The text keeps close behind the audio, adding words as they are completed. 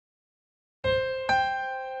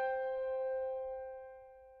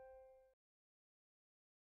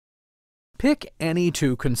Pick any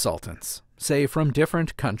two consultants, say from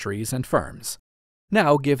different countries and firms.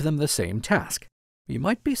 Now give them the same task. You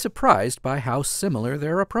might be surprised by how similar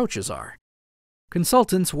their approaches are.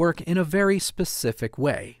 Consultants work in a very specific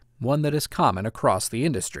way, one that is common across the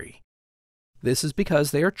industry. This is because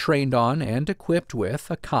they are trained on and equipped with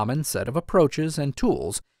a common set of approaches and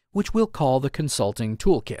tools, which we'll call the Consulting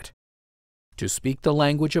Toolkit. To speak the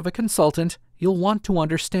language of a consultant, you'll want to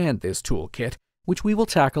understand this toolkit, which we will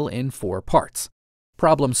tackle in 4 parts: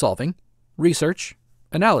 problem solving, research,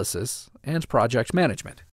 analysis, and project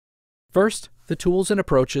management. First, the tools and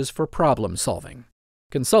approaches for problem solving.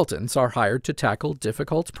 Consultants are hired to tackle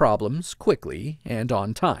difficult problems quickly and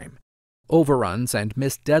on time. Overruns and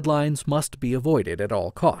missed deadlines must be avoided at all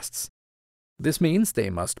costs. This means they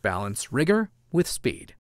must balance rigor with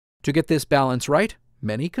speed. To get this balance right,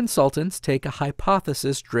 many consultants take a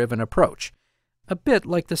hypothesis-driven approach, a bit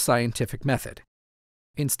like the scientific method.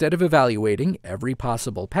 Instead of evaluating every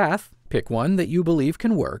possible path, pick one that you believe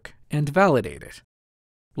can work and validate it.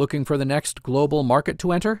 Looking for the next global market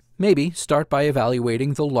to enter? Maybe start by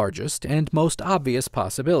evaluating the largest and most obvious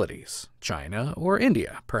possibilities, China or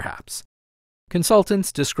India, perhaps.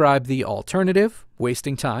 Consultants describe the alternative,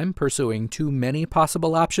 wasting time pursuing too many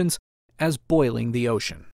possible options, as boiling the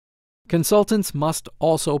ocean. Consultants must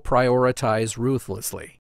also prioritize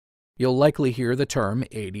ruthlessly. You'll likely hear the term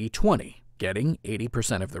 80-20, getting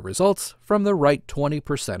 80% of the results from the right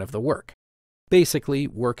 20% of the work. Basically,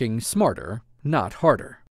 working smarter, not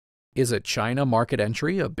harder. Is a China market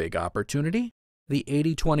entry a big opportunity? The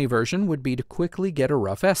 80-20 version would be to quickly get a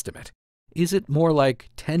rough estimate. Is it more like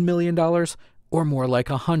 $10 million or more like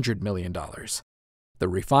 $100 million? The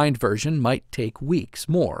refined version might take weeks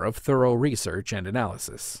more of thorough research and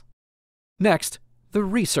analysis. Next, the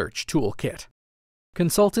Research Toolkit.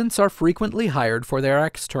 Consultants are frequently hired for their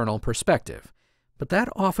external perspective, but that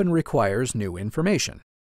often requires new information.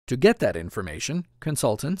 To get that information,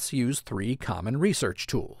 consultants use 3 common research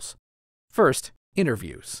tools. First,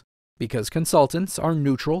 interviews. Because consultants are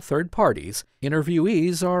neutral third parties,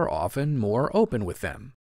 interviewees are often more open with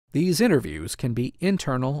them. These interviews can be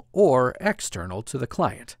internal or external to the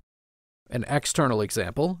client. An external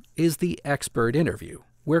example is the expert interview,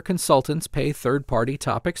 where consultants pay third-party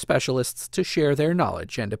topic specialists to share their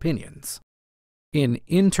knowledge and opinions. In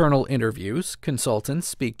internal interviews, consultants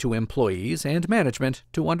speak to employees and management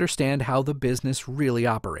to understand how the business really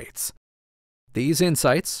operates. These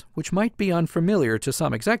insights, which might be unfamiliar to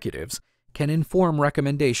some executives, can inform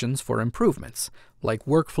recommendations for improvements, like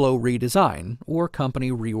workflow redesign or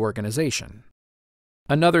company reorganization.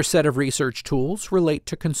 Another set of research tools relate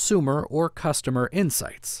to consumer or customer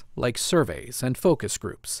insights, like surveys and focus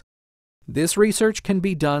groups. This research can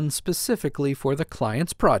be done specifically for the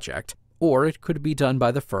client's project, or it could be done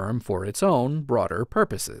by the firm for its own broader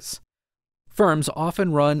purposes. Firms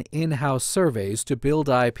often run in-house surveys to build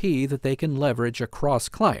IP that they can leverage across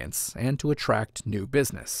clients and to attract new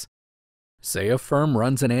business. Say a firm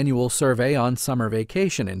runs an annual survey on summer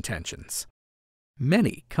vacation intentions.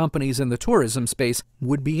 Many companies in the tourism space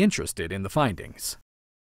would be interested in the findings.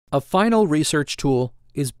 A final research tool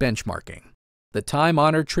is benchmarking, the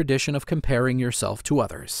time-honored tradition of comparing yourself to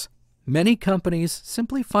others. Many companies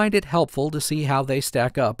simply find it helpful to see how they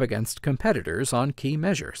stack up against competitors on key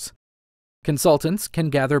measures. Consultants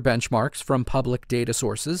can gather benchmarks from public data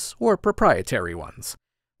sources or proprietary ones,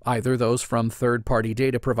 either those from third-party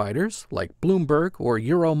data providers like Bloomberg or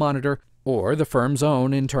Euromonitor, or the firm's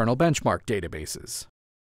own internal benchmark databases.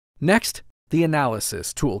 Next, the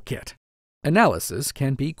Analysis Toolkit. Analysis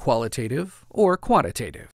can be qualitative or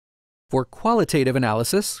quantitative. For qualitative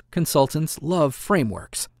analysis, consultants love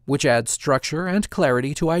frameworks, which add structure and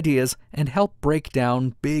clarity to ideas and help break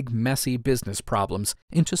down big, messy business problems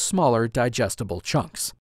into smaller, digestible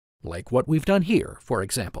chunks, like what we've done here, for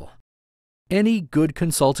example. Any good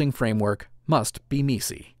consulting framework must be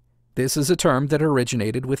MECE. This is a term that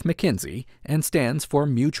originated with McKinsey and stands for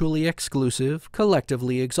Mutually Exclusive,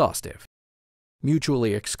 Collectively Exhaustive.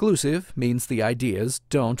 Mutually exclusive means the ideas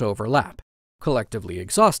don't overlap. Collectively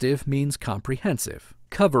exhaustive means comprehensive,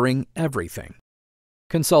 covering everything.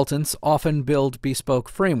 Consultants often build bespoke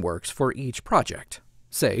frameworks for each project,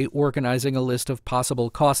 say organizing a list of possible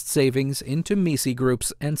cost savings into MECE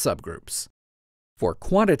groups and subgroups. For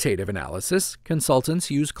quantitative analysis, consultants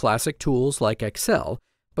use classic tools like Excel,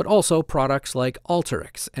 but also products like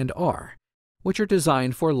Alteryx and R, which are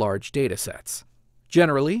designed for large datasets.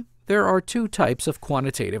 Generally, there are 2 types of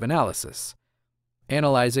quantitative analysis: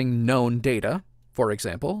 analyzing known data, for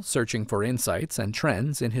example, searching for insights and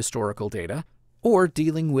trends in historical data, or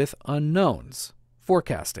dealing with unknowns,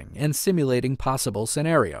 forecasting and simulating possible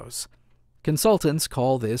scenarios. Consultants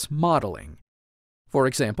call this modeling. For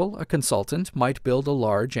example, a consultant might build a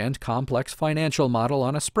large and complex financial model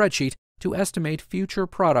on a spreadsheet to estimate future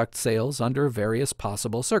product sales under various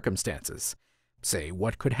possible circumstances. Say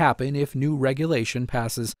what could happen if new regulation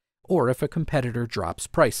passes or if a competitor drops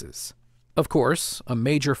prices. Of course, a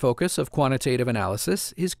major focus of quantitative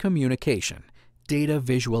analysis is communication, data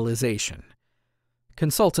visualization.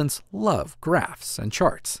 Consultants love graphs and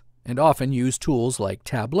charts, and often use tools like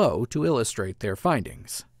Tableau to illustrate their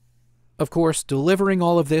findings. Of course, delivering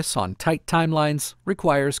all of this on tight timelines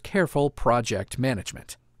requires careful project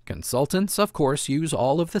management. Consultants, of course, use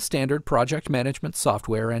all of the standard project management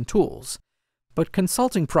software and tools. But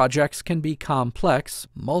consulting projects can be complex,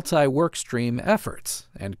 multi-workstream efforts,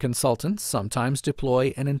 and consultants sometimes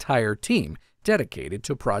deploy an entire team dedicated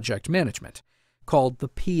to project management, called the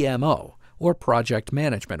PMO, or Project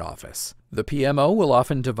Management Office. The PMO will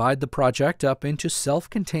often divide the project up into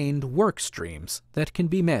self-contained work streams that can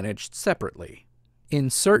be managed separately. In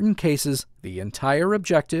certain cases, the entire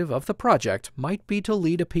objective of the project might be to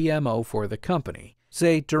lead a PMO for the company,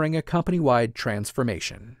 say during a company-wide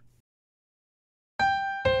transformation.